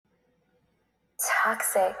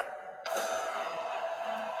toxic.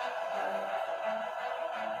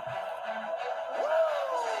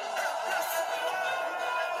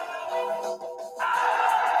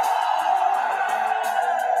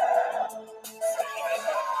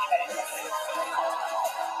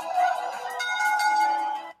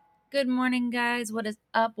 Good morning, guys. What is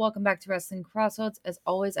up? Welcome back to Wrestling Crossroads. As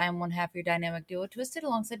always, I am one half your dynamic duo, Twisted,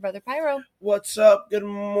 alongside Brother Pyro. What's up? Good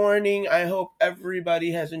morning. I hope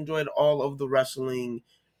everybody has enjoyed all of the wrestling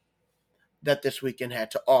that this weekend had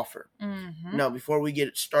to offer. Now, before we get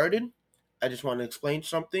it started, I just want to explain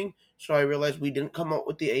something. So I realized we didn't come up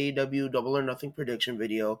with the AEW Double or Nothing prediction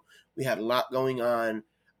video. We had a lot going on,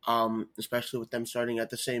 especially with them starting at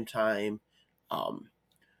the same time.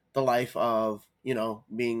 The life of,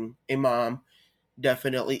 being a mom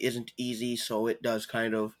definitely isn't easy, so it does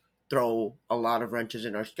kind of throw a lot of wrenches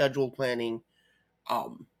in our schedule planning.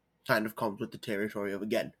 Kind of comes with the territory of,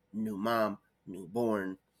 again, new mom,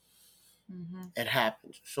 newborn. It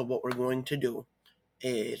happens. So what we're going to do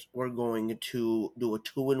is we're going to do a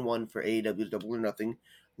 2-in-1 for AEW's Double or Nothing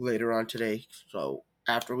later on today. So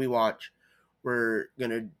after we watch, we're going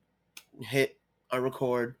to hit a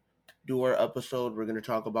record, do our episode. We're going to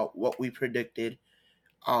talk about what we predicted.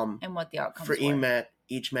 And what the outcomes for were.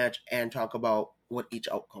 each match, and talk about what each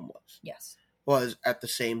outcome was. Yes. Was at the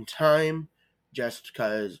same time, just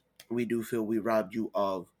because we do feel we robbed you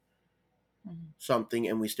of something,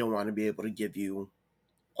 and we still want to be able to give you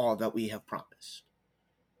all that we have promised.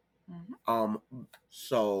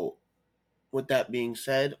 So with that being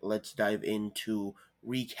said, let's dive into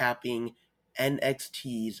recapping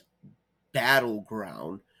NXT's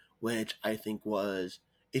Battleground, which I think was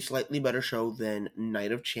a slightly better show than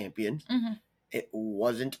Night of Champions. It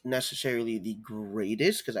wasn't necessarily the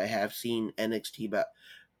greatest, because I have seen NXT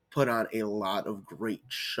put on a lot of great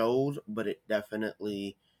shows, but it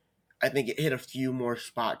definitely, I think it hit a few more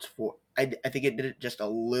spots for, I think it did it just a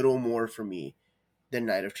little more for me than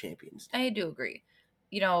Night of Champions. I do agree.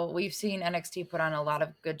 We've seen NXT put on a lot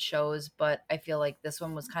of good shows, but I feel like this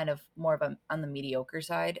one was kind of more of on the mediocre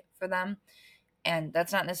side for them. And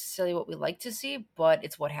that's not necessarily what we like to see, but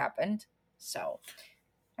it's what happened. So,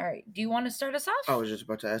 all right. Do you want to start us off? I was just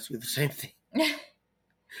about to ask you the same thing.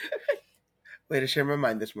 Way to share my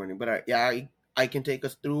mind this morning. But I can take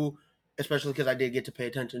us through, especially because I did get to pay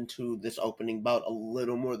attention to this opening bout a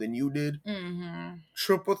little more than you did.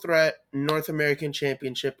 Triple threat, North American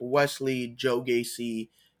Championship, Wesley, Joe Gacy,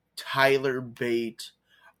 Tyler Bate.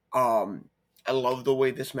 I love the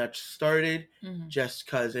way this match started, just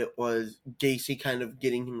because it was Gacy kind of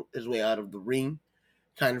getting his way out of the ring,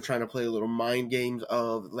 kind of trying to play a little mind games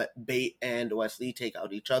of let Bate and Wesley take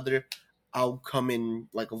out each other. I'll come in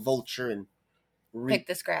like a vulture and pick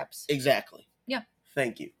the scraps. Exactly. Yeah.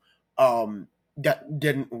 Thank you. That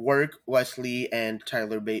didn't work. Wesley and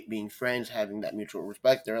Tyler Bate being friends, having that mutual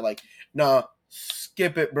respect. They're like, nah,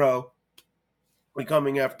 skip it, bro. We're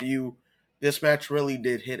coming after you. This match really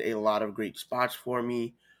did hit a lot of great spots for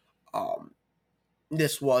me.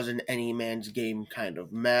 This was an any man's game kind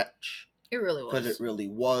of match. It really was. Because it really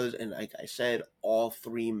was. And like I said, all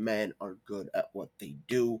three men are good at what they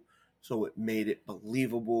do. So it made it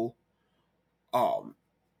believable. I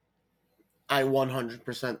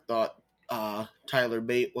 100% thought Tyler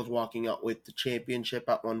Bate was walking out with the championship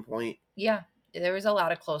at one point. Yeah, there was a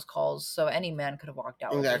lot of close calls, so any man could have walked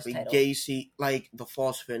out with this title. Gacy, like the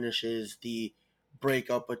false finishes, the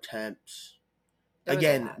breakup attempts.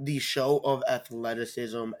 Again, the show of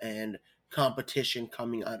athleticism and competition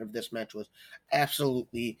coming out of this match was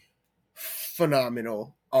absolutely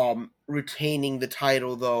phenomenal. Retaining the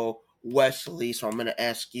title, though, Wesley, so I'm going to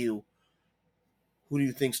ask you, who do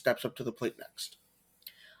you think steps up to the plate next?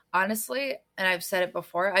 Honestly, and I've said it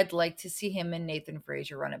before, I'd like to see him and Nathan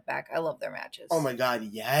Frazier run it back. I love their matches. Oh my God,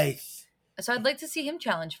 yes. So I'd like to see him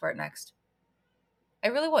challenge for it next. I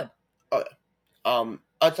really would. Okay.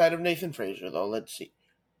 Outside of Nathan Frazier, though, let's see.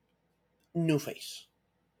 New face.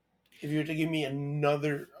 If you were to give me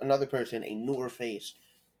another person, a newer face,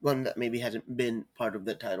 one that maybe hasn't been part of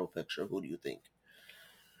the title picture, who do you think?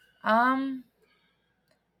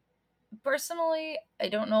 Personally, I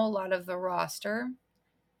don't know a lot of the roster,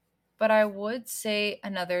 but I would say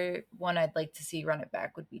another one I'd like to see run it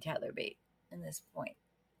back would be Tyler Bate in this point.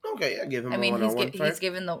 Okay, I give him a one-on-one fight.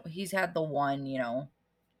 He's had the one,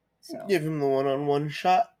 So. Give him the one-on-one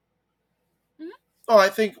shot. Oh, I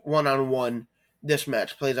think one-on-one, this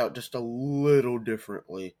match plays out just a little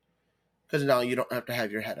differently. Because now you don't have to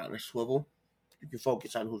have your head on a swivel. You can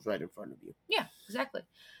focus on who's right in front of you. Yeah, exactly.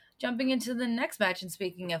 Jumping into the next match, and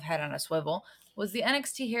speaking of head on a swivel, was the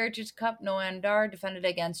NXT Heritage Cup. Noam Dar defended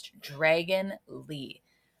against Dragon Lee.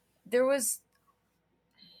 There was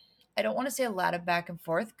I don't want to say a lot of back and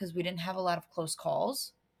forth because we didn't have a lot of close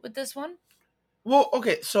calls with this one. Well,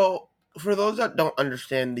 okay, so for those that don't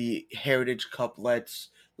understand the Heritage Cup, let's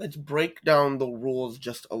break down the rules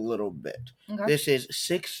just a little bit. Okay. This is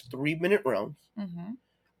 6 3-minute rounds.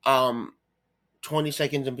 Mm-hmm. 20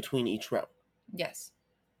 seconds in between each round. Yes.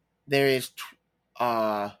 There is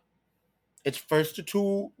it's first to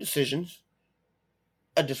 2 decisions.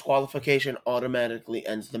 A disqualification automatically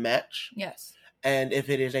ends the match. Yes. And if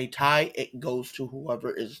it is a tie, it goes to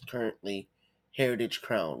whoever is currently Heritage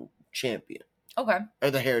Crown champion. Okay. Or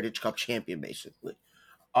the Heritage Cup champion, basically.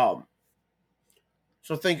 So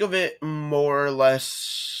think of it more or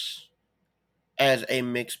less as a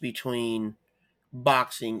mix between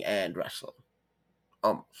boxing and wrestling.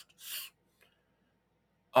 Almost.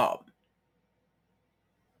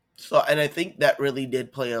 So, and I think that really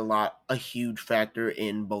did play a huge factor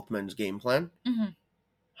in both men's game plan. Mm-hmm.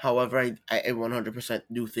 However, I 100%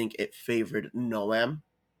 do think it favored Noam.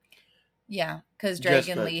 Yeah, because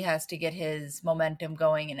Dragon Lee has to get his momentum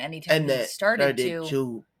going, and anytime he started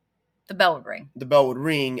to, the bell would ring. The bell would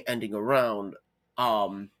ring, ending a round.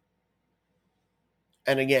 And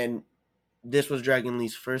again, this was Dragon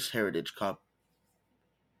Lee's first Heritage Cup,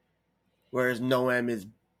 whereas Noam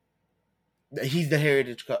he's the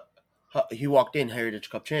Heritage Cup. He walked in Heritage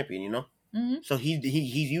Cup champion, you know. Mm-hmm. So he's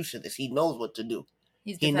used to this. He knows what to do.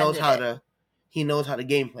 He knows how to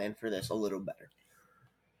game plan for this a little better.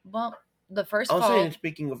 Well, the first I was saying,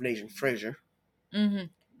 speaking of Nation Frazier, mm-hmm.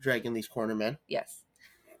 Dragon Lee's corner man. Yes.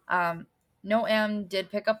 Noam did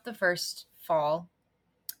pick up the first fall,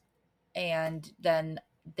 and then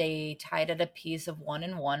they tied at a piece of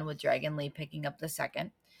 1-1 with Dragon Lee picking up the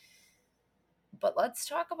second. But let's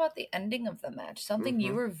talk about the ending of the match. Something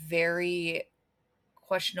you were very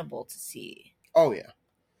questionable to see. Oh yeah.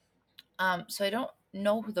 So I don't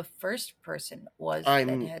know who the first person was that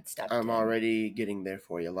had stepped in. I'm already getting there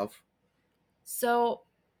for you, love. So,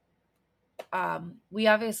 we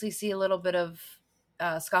obviously see a little bit of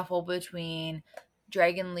scuffle between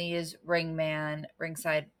Dragon Lee's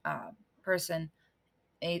ringside person,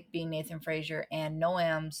 being Nathan Frazier, and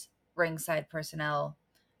Noam's ringside personnel.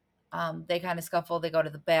 They kind of scuffle. They go to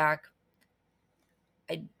the back.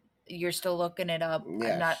 You're still looking it up.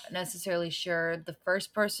 Yes. I'm not necessarily sure the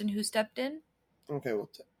first person who stepped in. Okay,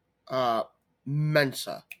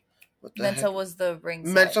 Mensa. Mensa was the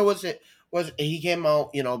ringside. Mensa was he came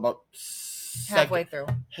out, about halfway through.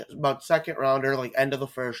 About second round or like end of the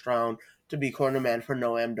first round to be corner man for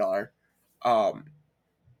Noam Dar.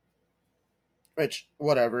 Which,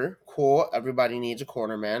 whatever, cool. Everybody needs a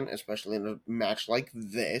corner man, especially in a match like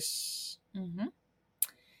this. Mm-hmm.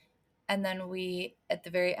 And then at the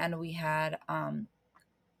very end, we had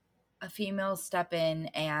a female step in,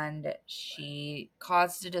 and she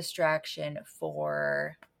caused a distraction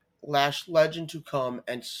for Lash Legend to come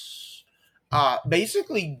and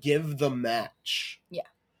basically give the match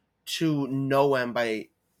to Noam by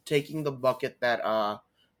taking the bucket that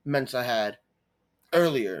Mensa had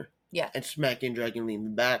earlier and smacking Dragon Lee in the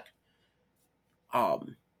back,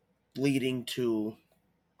 leading to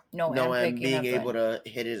Noam being able to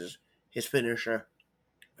hit his finisher.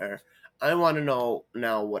 I want to know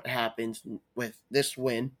now what happens with this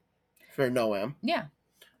win for Noam. Yeah.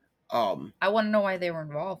 I want to know why they were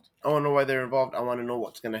involved. I want to know why they're involved. I want to know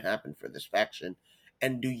what's going to happen for this faction.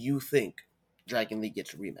 And do you think Dragon Lee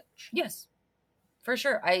gets a rematch? Yes, for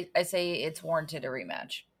sure. I say it's warranted a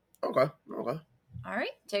rematch. Okay. All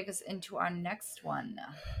right. Take us into our next one.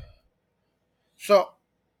 So,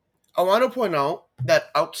 I want to point out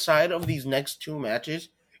that outside of these next 2 matches,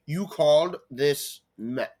 you called this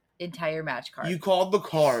entire match card. You called the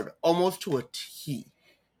card almost to a T.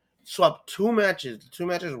 Swapped 2 matches. The 2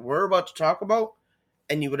 matches we're about to talk about,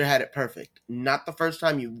 and you would have had it perfect. Not the first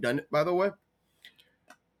time you've done it, by the way.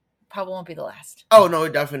 Probably won't be the last. Oh, no,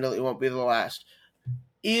 it definitely won't be the last.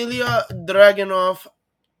 Ilya Dragunov,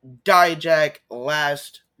 Dijak,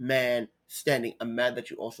 last man standing. I'm mad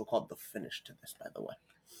that you also called the finish to this, by the way.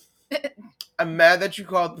 I'm mad that you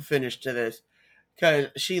called the finish to this. Because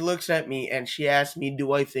she looks at me and she asks me,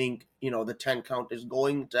 do I think, the 10 count is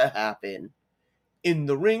going to happen in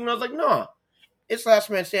the ring? And I was like, no, it's last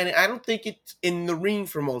man standing. I don't think it's in the ring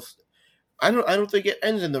for most. I don't think it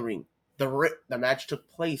ends in the ring. The match took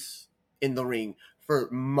place in the ring for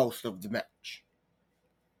most of the match.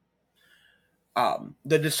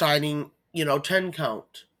 The deciding, 10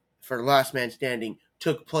 count for last man standing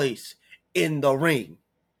took place in the ring.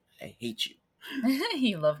 I hate you.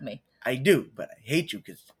 You love me. I do, but I hate you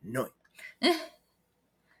because it's annoying.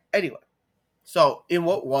 Anyway, so in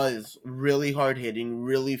what was really hard hitting,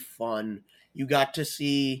 really fun, you got to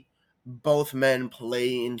see both men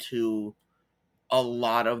play into a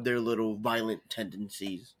lot of their little violent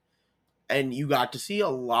tendencies. And you got to see a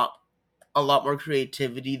lot more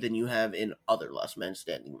creativity than you have in other last man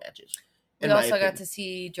standing matches. We also got to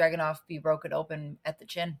see Dragunov be broken open at the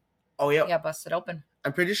chin. Oh, yeah. He got busted open.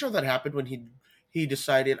 I'm pretty sure that happened when he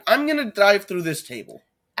decided, I'm going to dive through this table.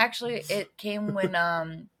 Actually, it came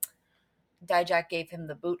when Dijak gave him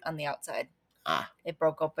the boot on the outside. It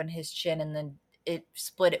broke open his chin, and then it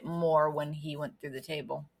split it more when he went through the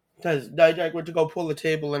table. Because Dijak went to go pull the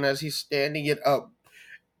table, and as he's standing it up,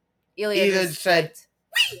 Ilya said,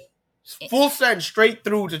 full send straight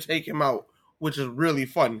through to take him out, which is really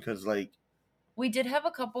fun, because, like... We did have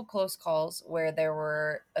a couple close calls where there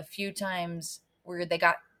were a few times where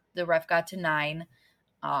the ref got to 9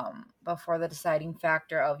 before the deciding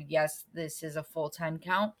factor of, yes, this is a full-time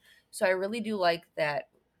count. So I really do like that.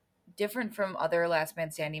 Different from other last man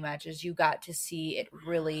standing matches, you got to see it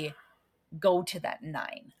really go to that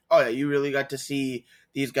 9. Oh, yeah, you really got to see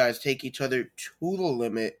these guys take each other to the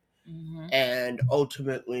limit and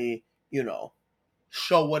ultimately,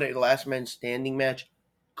 show what a last man standing match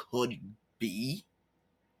could be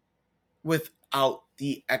without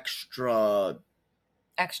the extra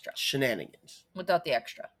shenanigans. Without the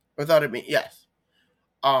extra. Without it being, yes.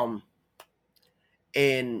 And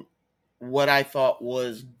what I thought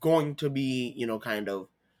was going to be, kind of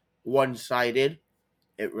one-sided,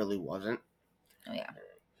 it really wasn't. Oh, yeah.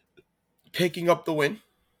 Picking up the win.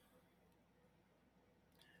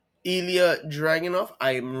 Ilya Dragunov,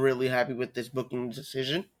 I am really happy with this booking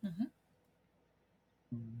decision.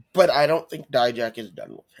 But I don't think Dijak is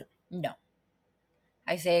done with him. No.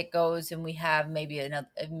 I say it goes and we have maybe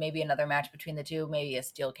another match between the two, maybe a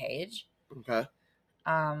steel cage. Okay.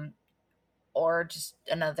 Or just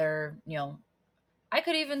another, I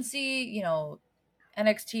could even see,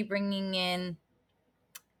 NXT bringing in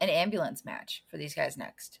an ambulance match for these guys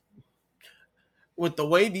next. With the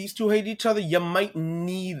way these two hate each other, you might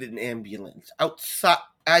need an ambulance outside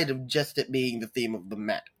of just it being the theme of the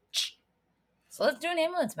match. So let's do an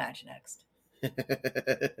ambulance match next.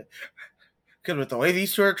 Because with the way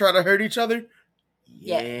these two are trying to hurt each other,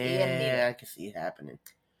 yeah, I can see it happening.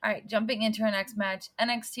 All right, jumping into our next match,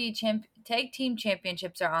 NXT Tag Team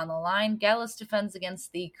Championships are on the line. Gallus defends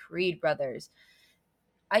against the Creed brothers.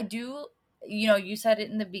 I do, you said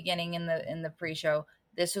it in the beginning in the pre-show.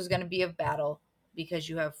 This was going to be a battle because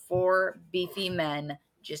you have 4 beefy men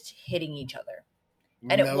just hitting each other,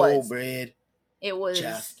 and it was bread. It was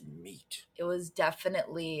just meat. It was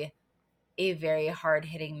definitely a very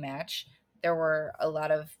hard-hitting match. There were a lot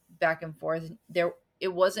of back and forth.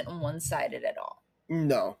 It wasn't one-sided at all.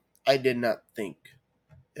 No, I did not think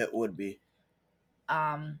it would be.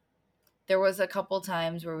 There was a couple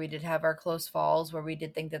times where we did have our close falls, where we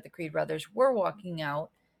did think that the Creed brothers were walking out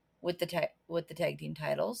with the tag team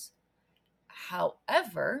titles.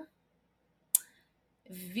 However,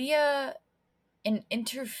 via an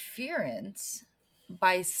interference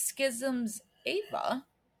by Schism's Ava,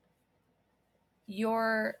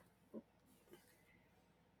 your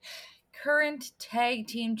current tag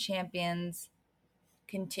team champions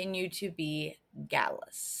continue to be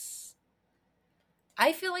Gallus.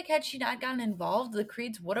 I feel like had she not gotten involved, the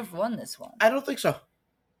Creeds would have won this one. I don't think so.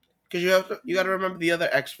 Because you got to remember the other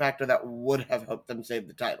X factor that would have helped them save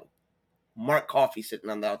the title. Mark Coffey sitting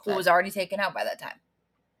on the outside. Who was already taken out by that time.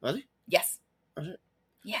 Was he? Yes. Was it?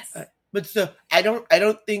 Yes. But still, I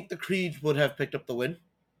don't think the Creeds would have picked up the win.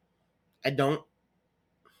 I don't.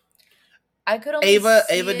 I could only Ava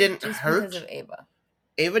see didn't just hurt. Because of Ava.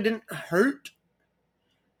 Ava didn't hurt,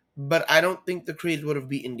 but I don't think the Creeds would have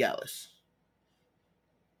beaten Gallus.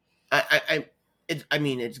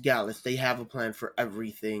 It's Gallus. They have a plan for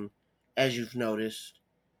everything, as you've noticed.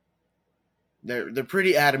 They're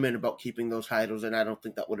pretty adamant about keeping those titles, and I don't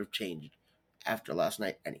think that would have changed after last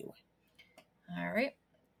night anyway. All right.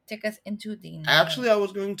 Take us into the night. Actually, I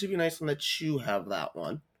was going to be nice and let you have that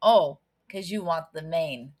one. Oh, because you want the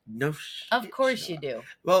main. No shit. Of course you do.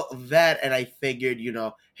 Well, that, and I figured,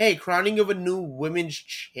 hey, crowning of a new women's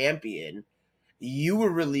champion. You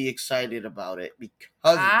were really excited about it because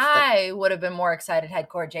I would have been more excited had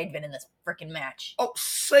Cora Jade been in this freaking match. Oh,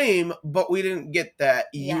 same, but we didn't get that.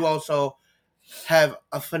 Yeah. You also have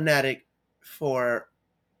a fanatic for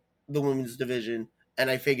the women's division, and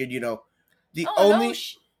I figured, the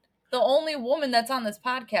only woman that's on this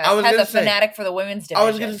podcast has a fanatic for the women's division. I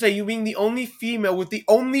was going to say, you being the only female with the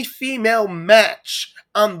only female match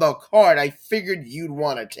on the card, I figured you'd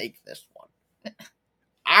want to take this one.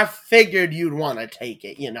 I figured you'd want to take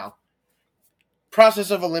it,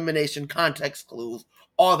 Process of elimination, context clues,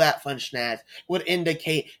 all that fun snaz would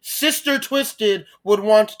indicate Sister Twisted would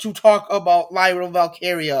want to talk about Lyra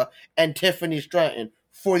Valkyria and Tiffany Stratton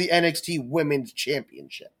for the NXT Women's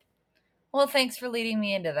Championship. Well, thanks for leading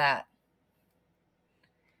me into that.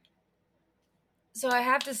 So I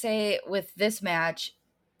have to say, with this match,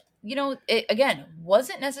 it, again,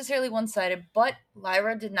 wasn't necessarily one-sided, but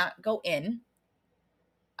Lyra did not go in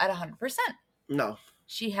at 100%. No.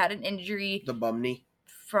 She had an injury. The bum knee.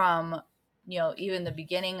 From, even the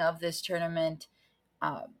beginning of this tournament,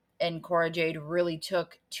 and Cora Jade really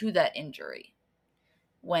took to that injury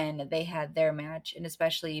when they had their match, and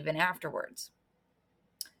especially even afterwards.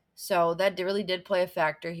 So that really did play a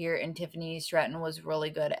factor here, and Tiffany Stratton was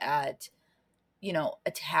really good at,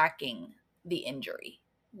 attacking the injury,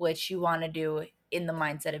 which you want to do in the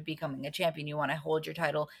mindset of becoming a champion. You want to hold your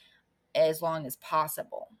title as long as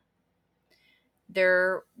possible.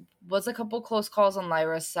 There was a couple close calls on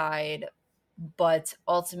Lyra's side, but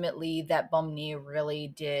ultimately that bum knee really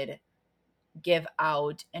did give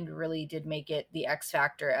out and really did make it the X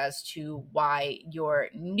factor as to why your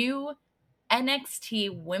new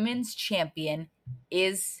NXT Women's Champion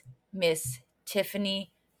is Miss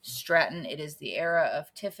Tiffany Stratton. It is the era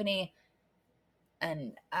of Tiffany,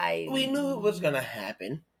 and we knew it was going to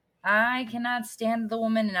happen. I cannot stand the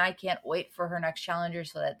woman, and I can't wait for her next challenger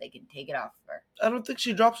so that they can take it off of her. I don't think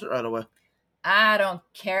she drops it right away. I don't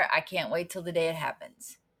care. I can't wait till the day it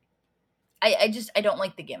happens. I don't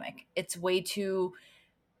like the gimmick. It's way too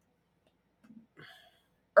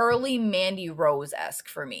early Mandy Rose-esque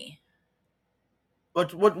for me.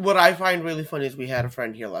 But what I find really funny is we had a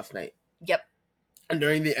friend here last night. Yep. And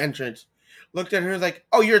during the entrance, looked at her like,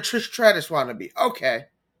 "Oh, you're a Trish Stratus wannabe." Okay.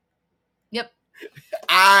 Yep.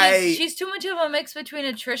 She's too much of a mix between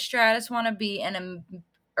a Trish Stratus wannabe and an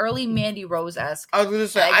early Mandy Rose-esque. I was going to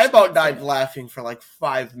say, I about died laughing for like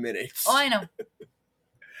 5 minutes. Oh, I know.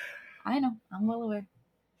 I know. I'm well aware.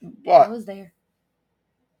 What? I was there.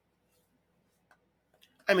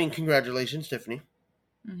 I mean, congratulations, Tiffany.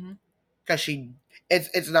 Mm-hmm. Because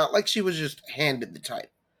it's not like she was just handed the title.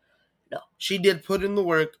 No. She did put in the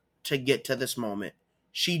work to get to this moment.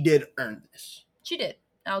 She did earn this. She did.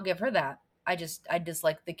 I'll give her that. I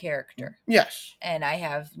dislike the character. Yes. And I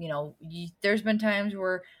have, there's been times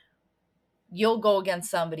where you'll go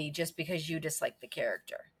against somebody just because you dislike the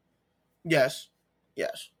character. Yes.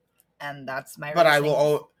 Yes. And that's my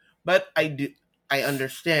reasoning. But I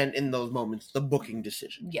understand in those moments the booking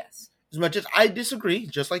decision. Yes. As much as I disagree,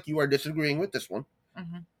 just like you are disagreeing with this one,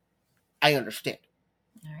 I understand.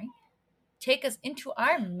 All right. Take us into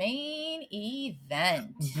our main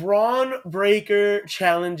event. Braun Breaker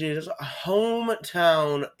challenges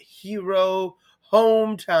hometown hero,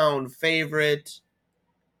 hometown favorite,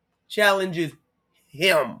 challenges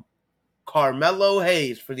him, Carmelo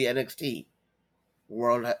Hayes, for the NXT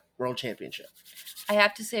World Championship. I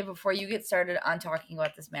have to say, before you get started on talking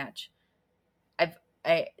about this match,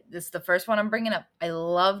 this is the first one I'm bringing up. I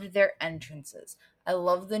loved their entrances. I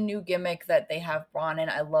love the new gimmick that they have Braun in.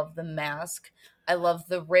 I love the mask. I love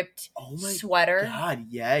the ripped sweater. God,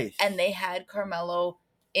 yes. And they had Carmelo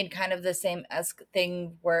in kind of the same esque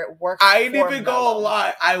thing where it worked. I ain't even gonna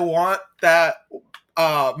lie. I want that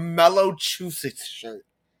Mellow Chusets shirt.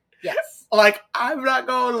 Yes. Like, I'm not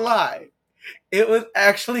gonna lie. It was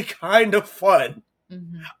actually kind of fun.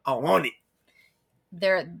 Mm-hmm. I want it.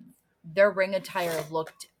 Their ring attire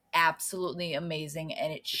looked absolutely amazing,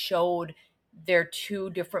 and it showed their two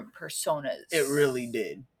different personas. It really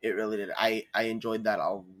did. It really did. I enjoyed that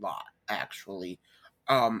a lot, actually.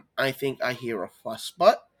 I think I hear a fuss,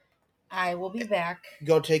 but I will be back.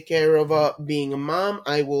 Go take care of being a mom.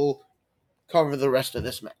 I will cover the rest of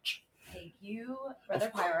this match. Thank you,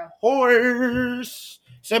 Brother Pyro. Of course.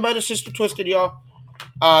 Say bye to Sister Twisted, y'all.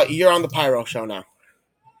 You're on the Pyro show now.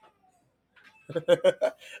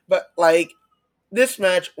 But, like, this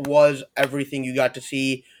match was everything. You got to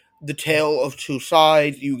see the tale of two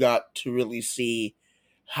sides. You got to really see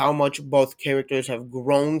how much both characters have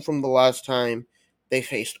grown from the last time they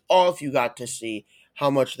faced off. You got to see how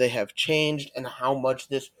much they have changed and how much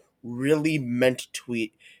this really meant to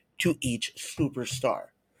each superstar.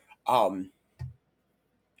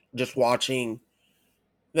 Just watching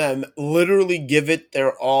them literally give it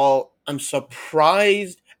their all. I'm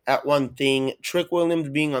surprised at one thing. Trick Williams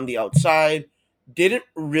being on the outside didn't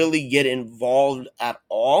really get involved at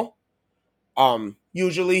all.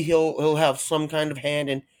 Usually he'll have some kind of hand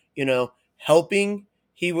in, helping.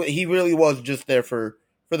 He really was just there for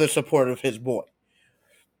the support of his boy.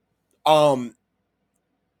 One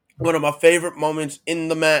of my favorite moments in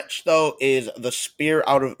the match, though, is the spear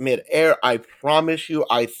out of midair. I promise you,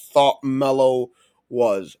 I thought Mello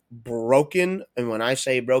was broken. And when I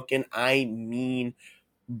say broken, I mean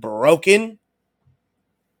broken.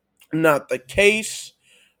 Not the case.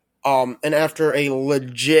 And after a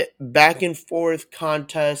legit back and forth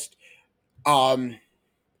contest, um,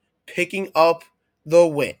 picking up the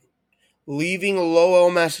win, leaving Lowell,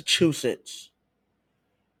 Massachusetts,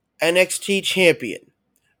 NXT champion.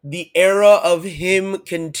 The era of him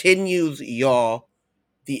continues, y'all.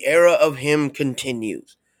 The era of him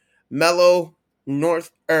continues. Mello,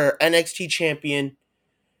 NXT champion,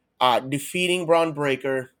 defeating Braun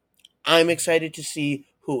Breaker. I'm excited to see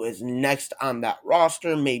who is next on that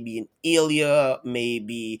roster. Maybe an Ilya,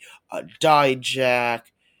 maybe a Dijak,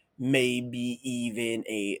 maybe even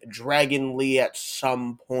a Dragon Lee at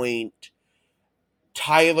some point.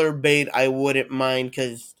 Tyler Bate, I wouldn't mind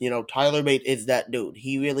because, Tyler Bate is that dude.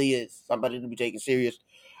 He really is somebody to be taken serious.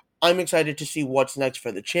 I'm excited to see what's next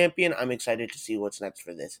for the champion. I'm excited to see what's next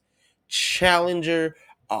for this challenger.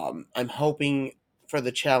 I'm hoping for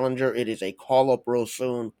the challenger it is a call up real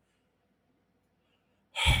soon.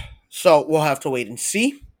 So we'll have to wait and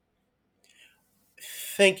see.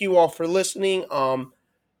 Thank you all for listening.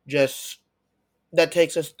 Just that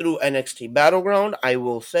takes us through NXT Battleground. I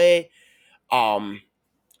will say, I'm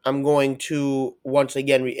going to once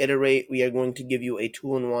again reiterate we are going to give you a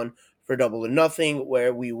 2-in-1 for Double or Nothing,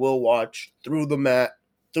 where we will watch through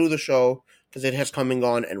the show because it has come and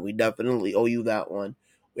gone, and we definitely owe you that one.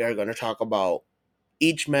 We are going to talk about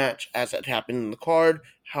each match as it happened in the card,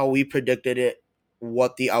 how we predicted it,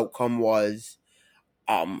 what the outcome was,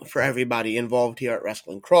 for everybody involved here at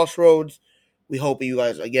Wrestling Crossroads. We hope you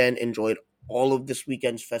guys again enjoyed all of this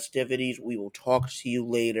weekend's festivities. We will talk to you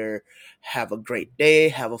later. Have a great day.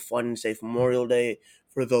 Have a fun and safe Memorial Day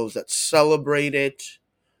for those that celebrate it.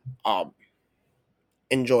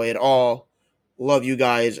 Enjoy it all. Love you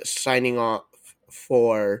guys. Signing off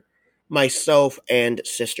for myself and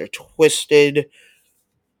Sister Twisted.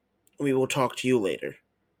 We will talk to you later.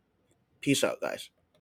 Peace out, guys.